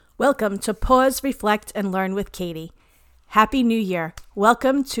Welcome to Pause, Reflect, and Learn with Katie. Happy New Year.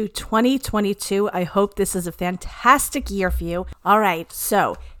 Welcome to 2022. I hope this is a fantastic year for you. All right,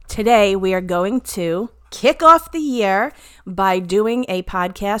 so today we are going to kick off the year by doing a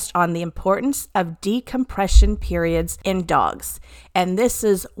podcast on the importance of decompression periods in dogs. And this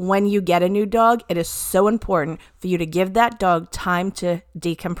is when you get a new dog, it is so important for you to give that dog time to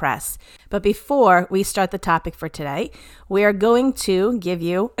decompress. But before we start the topic for today, we are going to give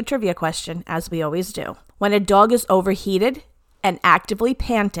you a trivia question, as we always do. When a dog is overheated and actively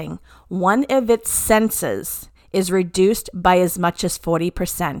panting, one of its senses is reduced by as much as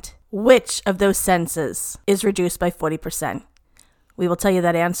 40%. Which of those senses is reduced by 40%? We will tell you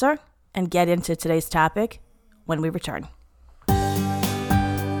that answer and get into today's topic when we return.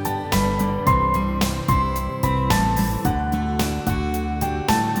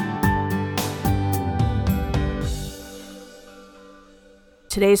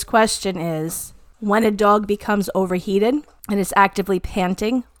 Today's question is, when a dog becomes overheated and is actively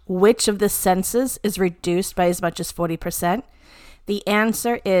panting, which of the senses is reduced by as much as 40%? The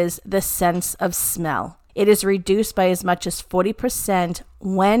answer is the sense of smell. It is reduced by as much as 40%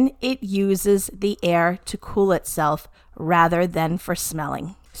 when it uses the air to cool itself rather than for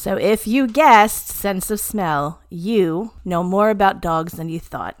smelling. So if you guessed sense of smell, you know more about dogs than you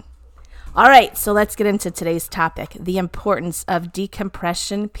thought. All right, so let's get into today's topic, the importance of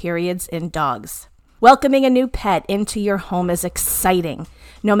decompression periods in dogs. Welcoming a new pet into your home is exciting.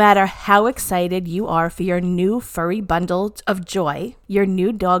 No matter how excited you are for your new furry bundle of joy, your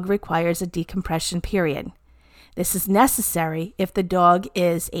new dog requires a decompression period. This is necessary if the dog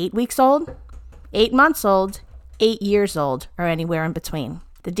is 8 weeks old, 8 months old, 8 years old, or anywhere in between.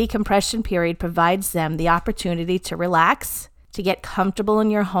 The decompression period provides them the opportunity to relax, to get comfortable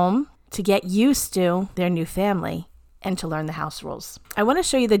in your home, to get used to their new family, and to learn the house rules. I want to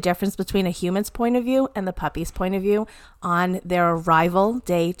show you the difference between a human's point of view and the puppy's point of view on their arrival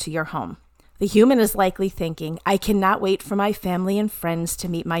day to your home. The human is likely thinking, I cannot wait for my family and friends to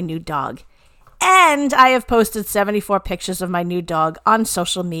meet my new dog. And I have posted 74 pictures of my new dog on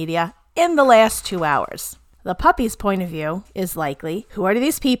social media in the last 2 hours. The puppy's point of view is likely, who are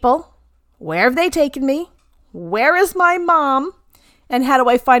these people? Where have they taken me? Where is my mom? And how do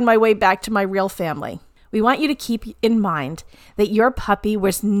I find my way back to my real family? We want you to keep in mind that your puppy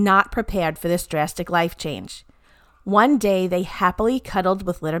was not prepared for this drastic life change. One day, they happily cuddled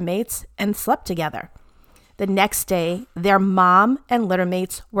with littermates and slept together. The next day, their mom and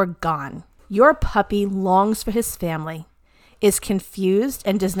littermates were gone. Your puppy longs for his family, is confused,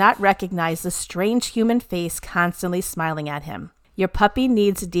 and does not recognize the strange human face constantly smiling at him. Your puppy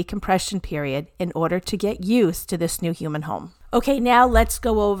needs a decompression period in order to get used to this new human home. Okay, now let's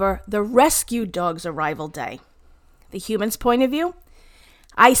go over the rescue dog's arrival day. The human's point of view,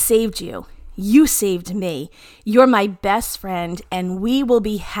 I saved you. You saved me. You're my best friend, and we will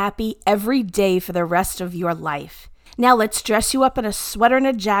be happy every day for the rest of your life. Now let's dress you up in a sweater and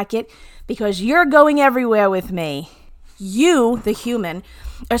a jacket because you're going everywhere with me. You, the human,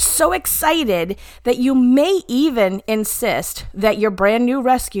 are so excited that you may even insist that your brand new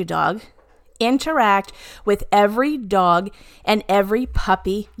rescue dog interact with every dog and every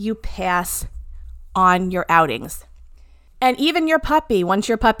puppy you pass on your outings. And even your puppy, once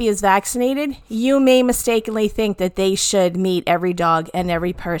your puppy is vaccinated, you may mistakenly think that they should meet every dog and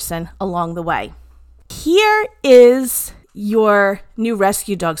every person along the way. Here is your new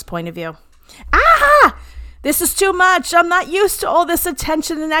rescue dog's point of view. Aha! This is too much. I'm not used to all this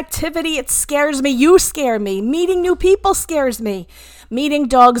attention and activity. It scares me. You scare me. Meeting new people scares me. Meeting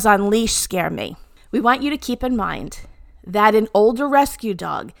dogs on leash scare me. We want you to keep in mind that an older rescue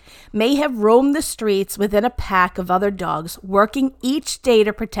dog may have roamed the streets within a pack of other dogs, working each day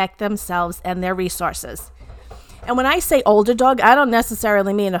to protect themselves and their resources. And when I say older dog, I don't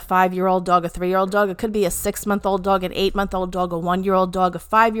necessarily mean a 5-year-old dog, a 3-year-old dog. It could be a 6-month-old dog, an 8-month-old dog, a 1-year-old dog, a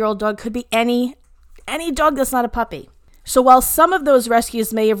 5-year-old dog. Could be any dog that's not a puppy. So while some of those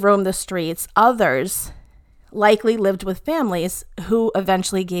rescues may have roamed the streets, others likely lived with families who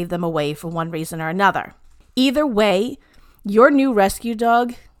eventually gave them away for one reason or another. Either way, your new rescue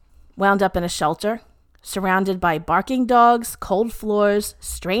dog wound up in a shelter, surrounded by barking dogs, cold floors,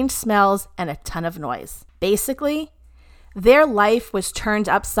 strange smells, and a ton of noise. Basically, their life was turned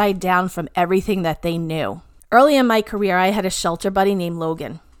upside down from everything that they knew. Early in my career, I had a shelter buddy named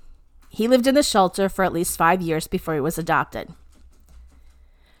Logan. He lived in the shelter for at least 5 years before he was adopted.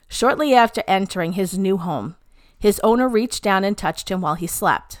 Shortly after entering his new home, his owner reached down and touched him while he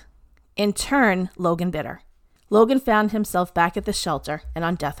slept. In turn, Logan bit her. Logan found himself back at the shelter and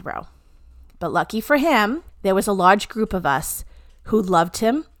on death row. But lucky for him, there was a large group of us who loved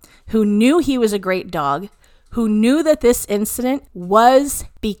him, who knew he was a great dog, who knew that this incident was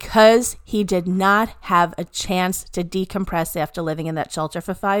because he did not have a chance to decompress after living in that shelter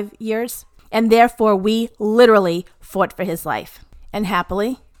for 5 years. And therefore, we literally fought for his life. And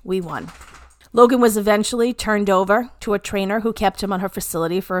happily, we won. Logan was eventually turned over to a trainer who kept him on her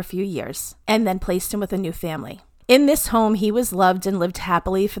facility for a few years and then placed him with a new family. In this home, he was loved and lived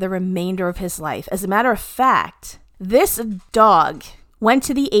happily for the remainder of his life. As a matter of fact, this dog went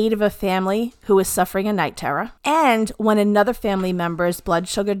to the aid of a family who was suffering a night terror. And when another family member's blood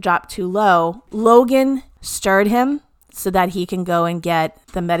sugar dropped too low, Logan stirred him so that he can go and get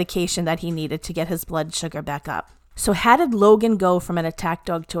the medication that he needed to get his blood sugar back up. So how did Logan go from an attack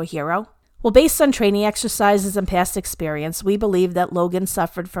dog to a hero? Well, based on training exercises and past experience, we believe that Logan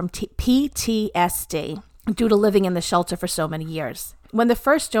suffered from PTSD due to living in the shelter for so many years. When the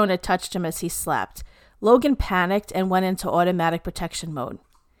first owner touched him as he slept, Logan panicked and went into automatic protection mode.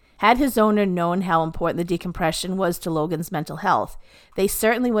 Had his owner known how important the decompression was to Logan's mental health, they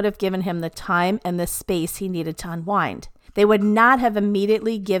certainly would have given him the time and the space he needed to unwind. They would not have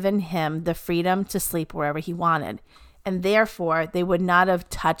immediately given him the freedom to sleep wherever he wanted, and therefore they would not have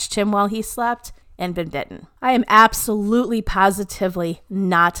touched him while he slept and been bitten. I am absolutely positively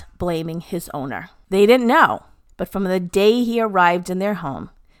not blaming his owner. They didn't know, but from the day he arrived in their home,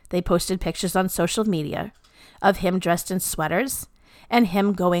 they posted pictures on social media of him dressed in sweaters and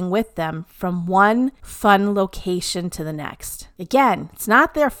him going with them from one fun location to the next. Again, it's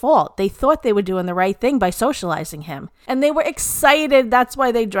not their fault. They thought they were doing the right thing by socializing him, and they were excited. That's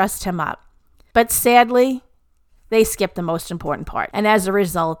why they dressed him up. But sadly, they skipped the most important part. And as a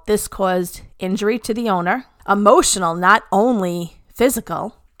result, this caused injury to the owner, emotional, not only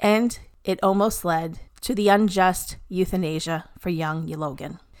physical, and it almost led to the unjust euthanasia for young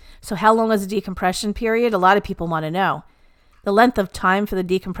Logan. So how long is the decompression period? A lot of people want to know. The length of time for the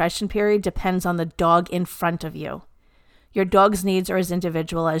decompression period depends on the dog in front of you. Your dog's needs are as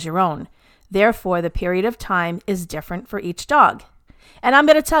individual as your own. Therefore, the period of time is different for each dog. And I'm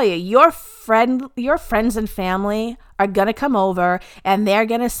going to tell you, your friends and family are going to come over and they're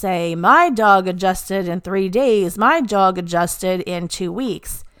going to say, my dog adjusted in 3 days. My dog adjusted in 2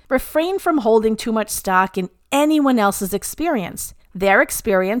 weeks. Refrain from holding too much stock in anyone else's experience. Their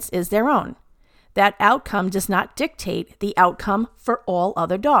experience is their own. That outcome does not dictate the outcome for all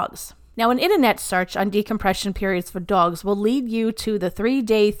other dogs. Now, an internet search on decompression periods for dogs will lead you to the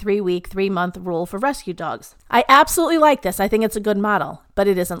 3-day, 3-week, 3-month rule for rescue dogs. I absolutely like this. I think it's a good model, but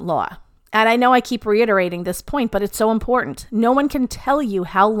it isn't law. And I know I keep reiterating this point, but it's so important. No one can tell you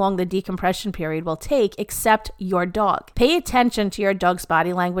how long the decompression period will take except your dog. Pay attention to your dog's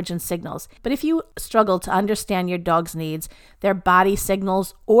body language and signals. But if you struggle to understand your dog's needs, their body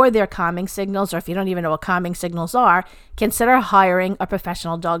signals or their calming signals, or if you don't even know what calming signals are, consider hiring a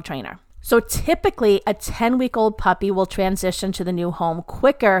professional dog trainer. So typically, a 10-week-old puppy will transition to the new home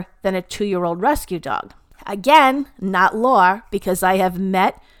quicker than a 2-year-old rescue dog. Again, not law, because I have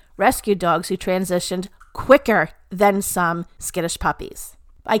met rescue dogs who transitioned quicker than some skittish puppies.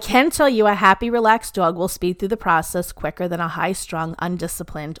 I can tell you a happy, relaxed dog will speed through the process quicker than a high-strung,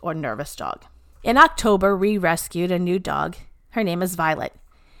 undisciplined, or nervous dog. In October, we rescued a new dog. Her name is Violet.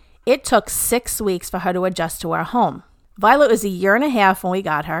 It took 6 weeks for her to adjust to our home. Violet was 1.5 years when we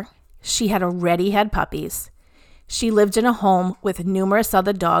got her. She had already had puppies. She lived in a home with numerous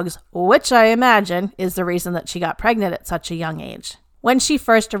other dogs, which I imagine is the reason that she got pregnant at such a young age. When she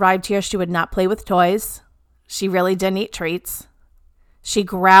first arrived here, she would not play with toys. She really didn't eat treats. She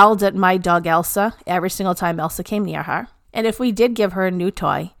growled at my dog Elsa every single time Elsa came near her. And if we did give her a new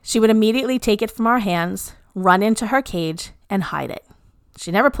toy, she would immediately take it from our hands, run into her cage, and hide it.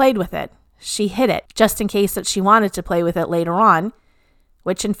 She never played with it. She hid it just in case that she wanted to play with it later on,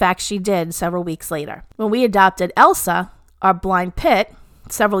 which in fact she did several weeks later. When we adopted Elsa, our blind pit,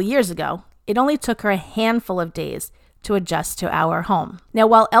 several years ago, it only took her a handful of days to adjust to our home. Now,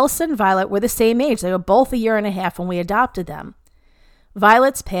 while Elsa and Violet were the same age, they were both 1.5 years when we adopted them,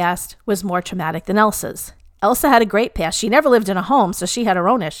 Violet's past was more traumatic than Elsa's. Elsa had a great past. She never lived in a home, so she had her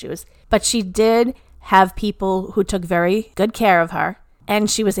own issues, but she did have people who took very good care of her, and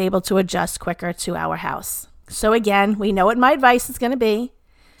she was able to adjust quicker to our house. So again, we know what my advice is going to be.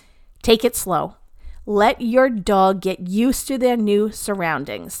 Take it slow. Let your dog get used to their new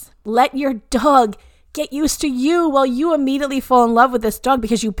surroundings. Let your dog get used to you while you immediately fall in love with this dog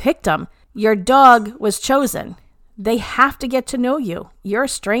because you picked him. Your dog was chosen. They have to get to know you. You're a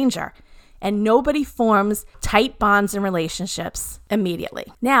stranger. and nobody forms tight bonds and relationships immediately.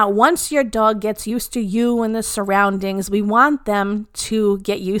 Now, once your dog gets used to you and the surroundings, we want them to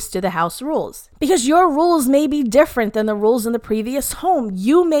get used to the house rules. Because your rules may be different than the rules in the previous home.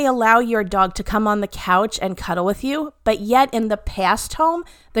 You may allow your dog to come on the couch and cuddle with you, but yet in the past home,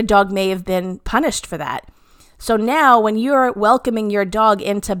 the dog may have been punished for that. So now when you're welcoming your dog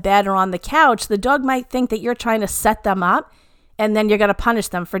into bed or on the couch, the dog might think that you're trying to set them up, and then you're going to punish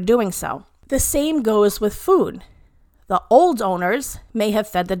them for doing so. The same goes with food. The old owners may have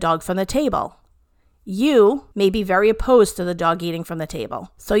fed the dog from the table. You may be very opposed to the dog eating from the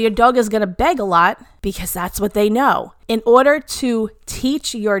table. So your dog is going to beg a lot because that's what they know. In order to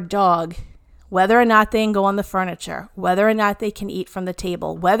teach your dog whether or not they can go on the furniture, whether or not they can eat from the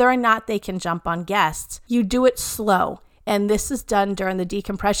table, whether or not they can jump on guests, you do it slow. And this is done during the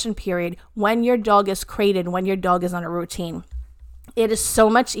decompression period when your dog is crated, when your dog is on a routine. It is so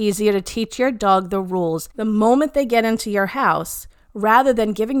much easier to teach your dog the rules the moment they get into your house, rather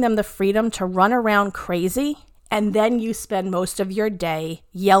than giving them the freedom to run around crazy, and then you spend most of your day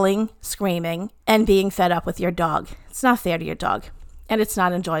yelling, screaming, and being fed up with your dog. It's not fair to your dog. And it's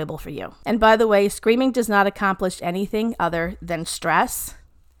not enjoyable for you. And by the way, screaming does not accomplish anything other than stress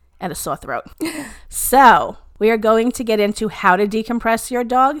and a sore throat. So we are going to get into how to decompress your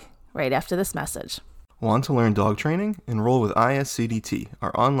dog right after this message. Want to learn dog training? Enroll with ISCDT.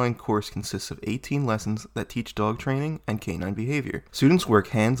 Our online course consists of 18 lessons that teach dog training and canine behavior. Students work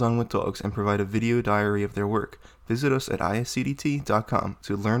hands-on with dogs and provide a video diary of their work. Visit us at iscdt.com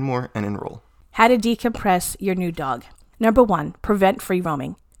to learn more and enroll. How to decompress your new dog. Number 1, prevent free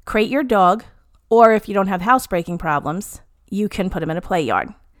roaming. Crate your dog, or if you don't have housebreaking problems, you can put them in a play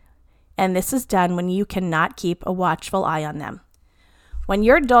yard. And this is done when you cannot keep a watchful eye on them. When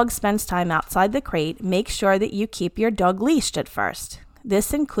your dog spends time outside the crate, make sure that you keep your dog leashed at first.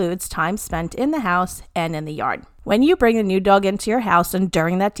 This includes time spent in the house and in the yard. When you bring a new dog into your house and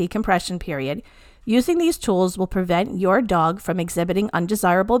during that decompression period, using these tools will prevent your dog from exhibiting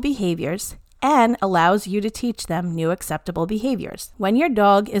undesirable behaviors and allows you to teach them new acceptable behaviors. When your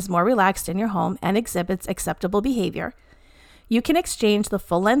dog is more relaxed in your home and exhibits acceptable behavior, you can exchange the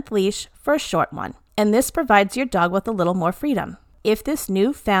full-length leash for a short one, and this provides your dog with a little more freedom. If this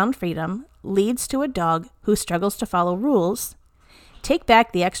newfound freedom leads to a dog who struggles to follow rules, take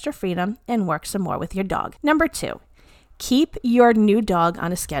back the extra freedom and work some more with your dog. Number 2, keep your new dog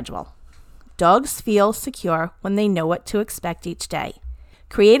on a schedule. Dogs feel secure when they know what to expect each day.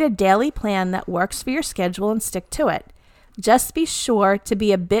 Create a daily plan that works for your schedule and stick to it. Just be sure to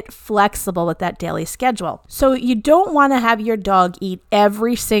be a bit flexible with that daily schedule. So you don't want to have your dog eat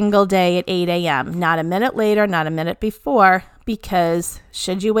every single day at 8 a.m., not a minute later, not a minute before, because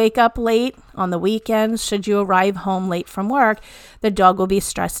should you wake up late on the weekends, should you arrive home late from work, the dog will be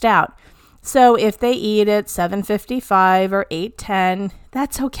stressed out. So if they eat at 7:55 or 8:10,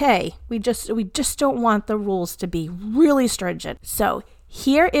 that's okay. We just don't want the rules to be really stringent. So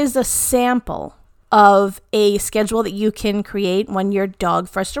here is a sample of a schedule that you can create when your dog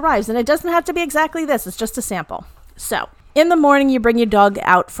first arrives. And it doesn't have to be exactly this. It's just a sample. So in the morning, you bring your dog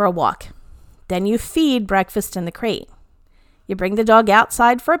out for a walk. Then you feed breakfast in the crate. You bring the dog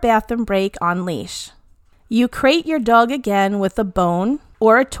outside for a bathroom break on leash. You crate your dog again with a bone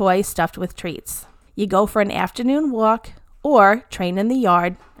or a toy stuffed with treats. You go for an afternoon walk or train in the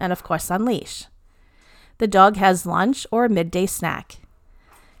yard and, of course, on leash. The dog has lunch or a midday snack.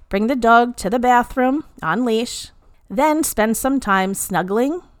 Bring the dog to the bathroom on leash, then spend some time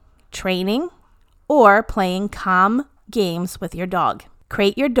snuggling, training, or playing calm games with your dog.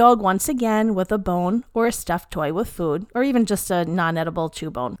 Crate your dog once again with a bone or a stuffed toy with food, or even just a non-edible chew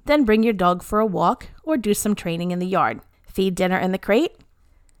bone. Then bring your dog for a walk or do some training in the yard. Feed dinner in the crate,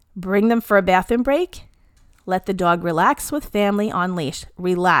 bring them for a bathroom break, let the dog relax with family on leash.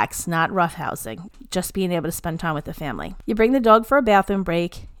 Relax, not roughhousing, just being able to spend time with the family. You bring the dog for a bathroom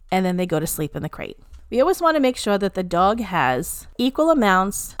break, and then they go to sleep in the crate. We always want to make sure that the dog has equal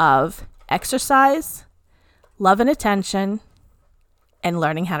amounts of exercise, love and attention, and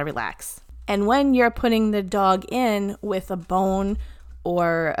learning how to relax. And when you're putting the dog in with a bone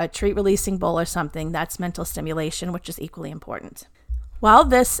or a treat releasing bowl or something, that's mental stimulation, which is equally important. While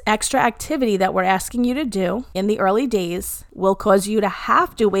this extra activity that we're asking you to do in the early days will cause you to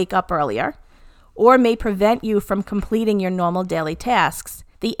have to wake up earlier or may prevent you from completing your normal daily tasks,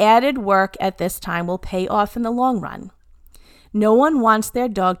 the added work at this time will pay off in the long run. No one wants their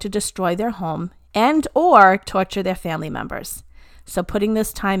dog to destroy their home and or torture their family members. So putting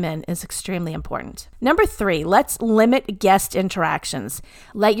this time in is extremely important. Number 3, let's limit guest interactions.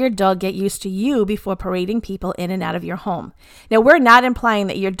 Let your dog get used to you before parading people in and out of your home. Now, we're not implying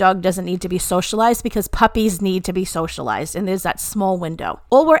that your dog doesn't need to be socialized, because puppies need to be socialized, and there's that small window.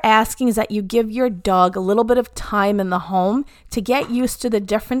 All we're asking is that you give your dog a little bit of time in the home to get used to the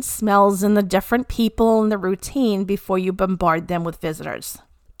different smells and the different people and the routine before you bombard them with visitors.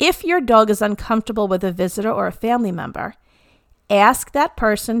 If your dog is uncomfortable with a visitor or a family member, ask that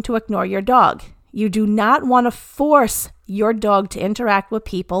person to ignore your dog. You do not want to force your dog to interact with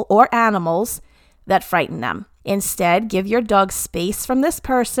people or animals that frighten them. Instead, give your dog space from this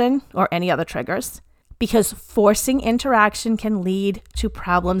person or any other triggers, because forcing interaction can lead to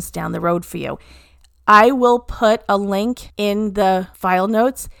problems down the road for you. I will put a link in the file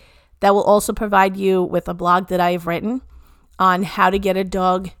notes that will also provide you with a blog that I have written on how to get a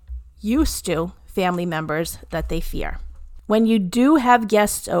dog used to family members that they fear. When you do have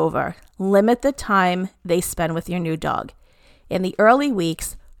guests over, limit the time they spend with your new dog. In the early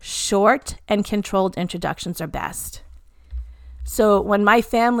weeks, short and controlled introductions are best. So when my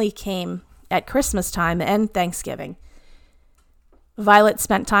family came at Christmas time and Thanksgiving, Violet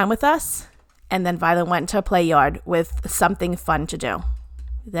spent time with us, and then Violet went to a play yard with something fun to do.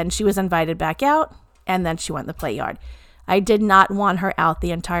 Then she was invited back out, and then she went to the play yard. I did not want her out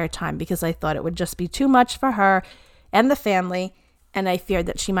the entire time because I thought it would just be too much for her and the family, and I feared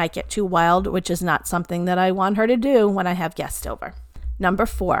that she might get too wild, which is not something that I want her to do when I have guests over. Number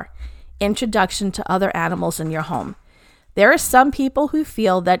 4, introduction to other animals in your home. There are some people who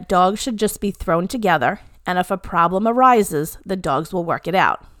feel that dogs should just be thrown together, and if a problem arises, the dogs will work it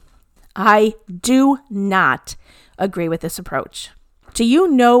out. I do not agree with this approach. Do you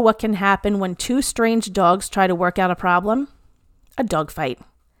know what can happen when 2 strange dogs try to work out a problem? A dog fight.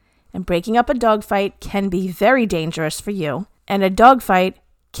 And breaking up a dog fight can be very dangerous for you, and a dog fight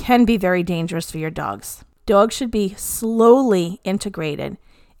can be very dangerous for your dogs. Dogs should be slowly integrated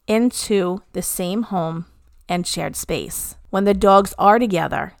into the same home and shared space. When the dogs are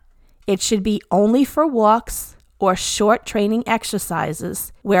together, it should be only for walks or short training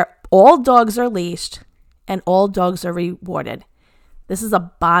exercises where all dogs are leashed and all dogs are rewarded. This is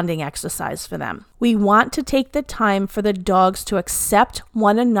a bonding exercise for them. We want to take the time for the dogs to accept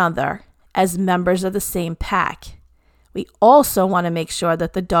one another as members of the same pack. We also want to make sure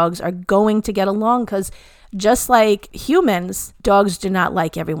that the dogs are going to get along, because just like humans, dogs do not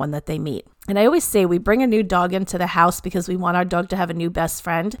like everyone that they meet. And I always say we bring a new dog into the house because we want our dog to have a new best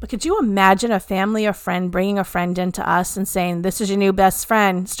friend. But could you imagine a family or friend bringing a friend into us and saying, "This is your new best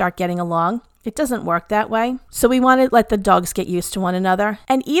friend, start getting along"? It doesn't work that way. So we want to let the dogs get used to one another.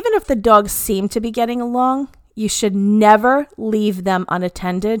 And even if the dogs seem to be getting along, you should never leave them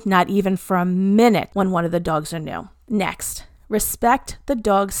unattended, not even for a minute when one of the dogs are new. Next, respect the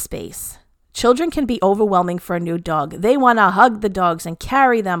dog's space. Children can be overwhelming for a new dog. They want to hug the dogs and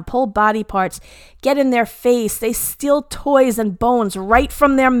carry them, pull body parts, get in their face. They steal toys and bones right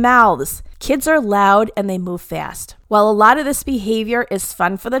from their mouths. Kids are loud and they move fast. While a lot of this behavior is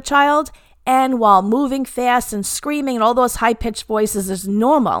fun for the child, and while moving fast and screaming and all those high-pitched voices is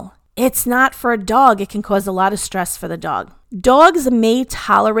normal, it's not for a dog. It can cause a lot of stress for the dog. Dogs may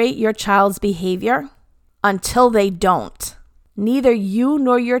tolerate your child's behavior until they don't. Neither you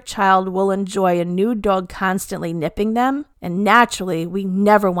nor your child will enjoy a new dog constantly nipping them, and naturally, we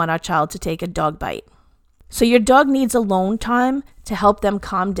never want our child to take a dog bite. So your dog needs alone time to help them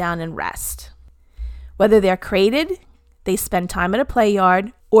calm down and rest. Whether they're crated, they spend time at a play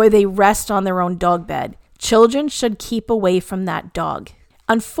yard, or they rest on their own dog bed, children should keep away from that dog.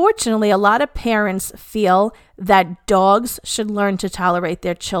 Unfortunately, a lot of parents feel that dogs should learn to tolerate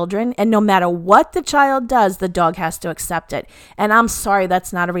their children, and no matter what the child does, the dog has to accept it. And I'm sorry,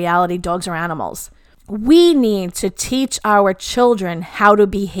 that's not a reality. Dogs are animals. We need to teach our children how to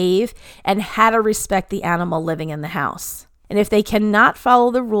behave and how to respect the animal living in the house. And if they cannot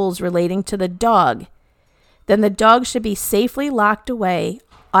follow the rules relating to the dog, then the dog should be safely locked away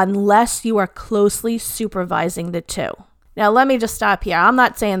unless you are closely supervising the two. Now, let me just stop here. I'm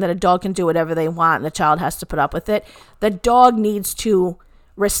not saying that a dog can do whatever they want and the child has to put up with it. The dog needs to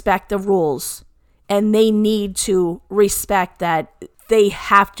respect the rules, and they need to respect that they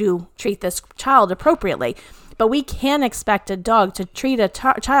have to treat this child appropriately. But we can't expect a dog to treat a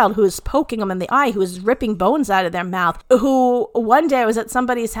child who is poking them in the eye, who is ripping bones out of their mouth, who one day I was at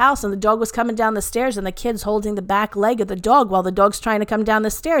somebody's house and the dog was coming down the stairs and the kid's holding the back leg of the dog while the dog's trying to come down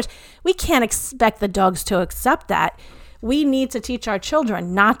the stairs. We can't expect the dogs to accept that. We need to teach our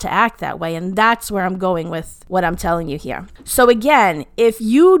children not to act that way. And that's where I'm going with what I'm telling you here. So again, if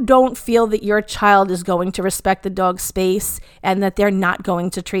you don't feel that your child is going to respect the dog's space and that they're not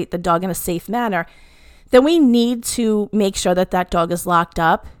going to treat the dog in a safe manner, then we need to make sure that that dog is locked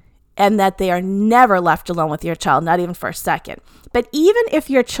up and that they are never left alone with your child, not even for a second. But even if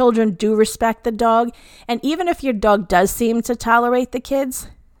your children do respect the dog, and even if your dog does seem to tolerate the kids,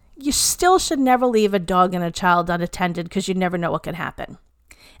 you still should never leave a dog and a child unattended because you never know what can happen.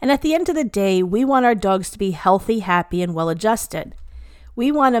 And at the end of the day, we want our dogs to be healthy, happy, and well-adjusted.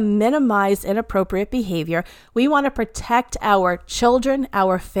 We want to minimize inappropriate behavior. We want to protect our children,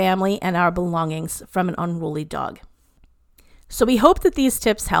 our family, and our belongings from an unruly dog. So we hope that these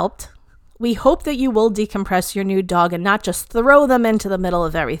tips helped. We hope that you will decompress your new dog and not just throw them into the middle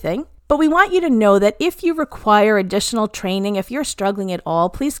of everything. But we want you to know that if you require additional training, if you're struggling at all,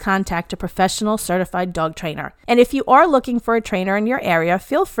 please contact a professional certified dog trainer. And if you are looking for a trainer in your area,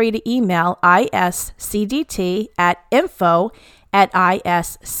 feel free to email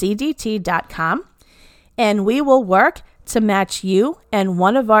iscdt@info@iscdt.com, and we will work to match you and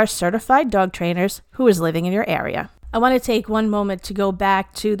one of our certified dog trainers who is living in your area. I want to take one moment to go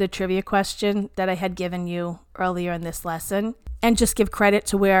back to the trivia question that I had given you earlier in this lesson and just give credit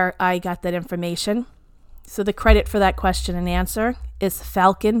to where I got that information. So the credit for that question and answer is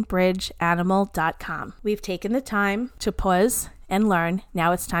falconbridgeanimal.com. We've taken the time to pause and learn.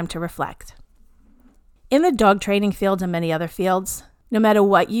 Now it's time to reflect. In the dog training field and many other fields, no matter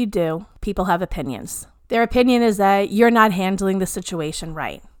what you do, people have opinions. Their opinion is that you're not handling the situation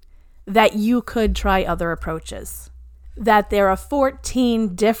right, that you could try other approaches, that there are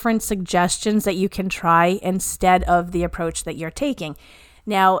 14 different suggestions that you can try instead of the approach that you're taking.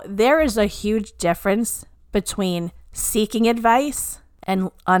 Now, there is a huge difference between seeking advice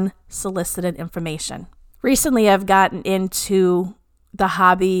and unsolicited information. Recently, I've gotten into the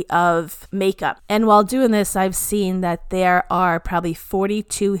hobby of makeup. And while doing this, I've seen that there are probably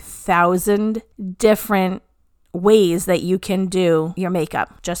 42,000 different ways that you can do your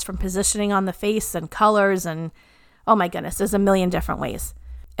makeup, just from positioning on the face and colors and oh my goodness, there's a million different ways.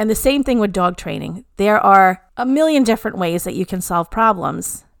 And the same thing with dog training. There are a million different ways that you can solve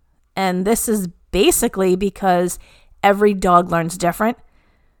problems. And this is basically because every dog learns different.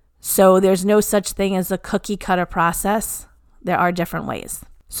 So there's no such thing as a cookie cutter process. There are different ways.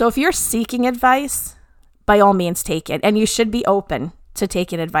 So if you're seeking advice, by all means take it. And you should be open to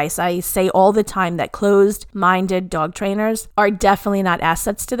taking advice. I say all the time that closed-minded dog trainers are definitely not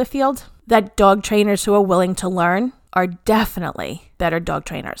assets to the field. That dog trainers who are willing to learn are definitely better dog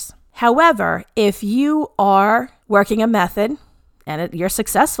trainers. However, if you are working a method and you're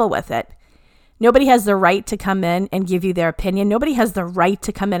successful with it, nobody has the right to come in and give you their opinion. Nobody has the right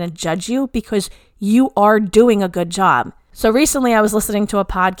to come in and judge you because you are doing a good job. So recently I was listening to a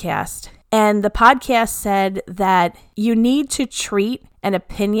podcast, and the podcast said that you need to treat an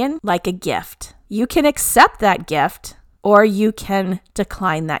opinion like a gift. You can accept that gift or you can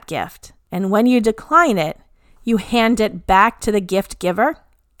decline that gift. And when you decline it, you hand it back to the gift giver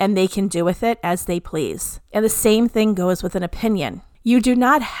and they can do with it as they please. And the same thing goes with an opinion. You do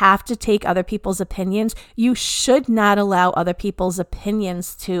not have to take other people's opinions. You should not allow other people's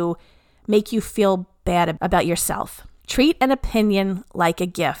opinions to make you feel bad about yourself. Treat an opinion like a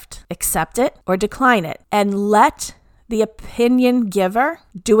gift. Accept it or decline it, and let the opinion giver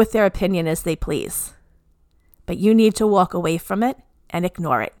do with their opinion as they please. But you need to walk away from it and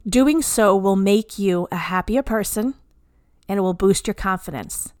ignore it. Doing so will make you a happier person and it will boost your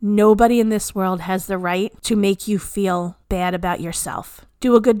confidence. Nobody in this world has the right to make you feel bad about yourself.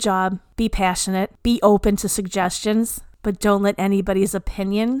 Do a good job, be passionate, be open to suggestions, but don't let anybody's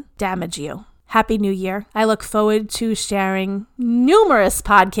opinion damage you. Happy New Year. I look forward to sharing numerous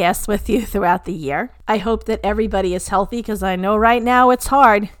podcasts with you throughout the year. I hope that everybody is healthy because I know right now it's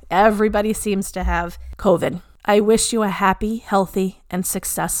hard. Everybody seems to have COVID. I wish you a happy, healthy, and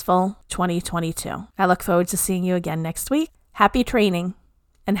successful 2022. I look forward to seeing you again next week. Happy training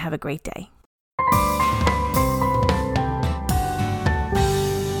and have a great day.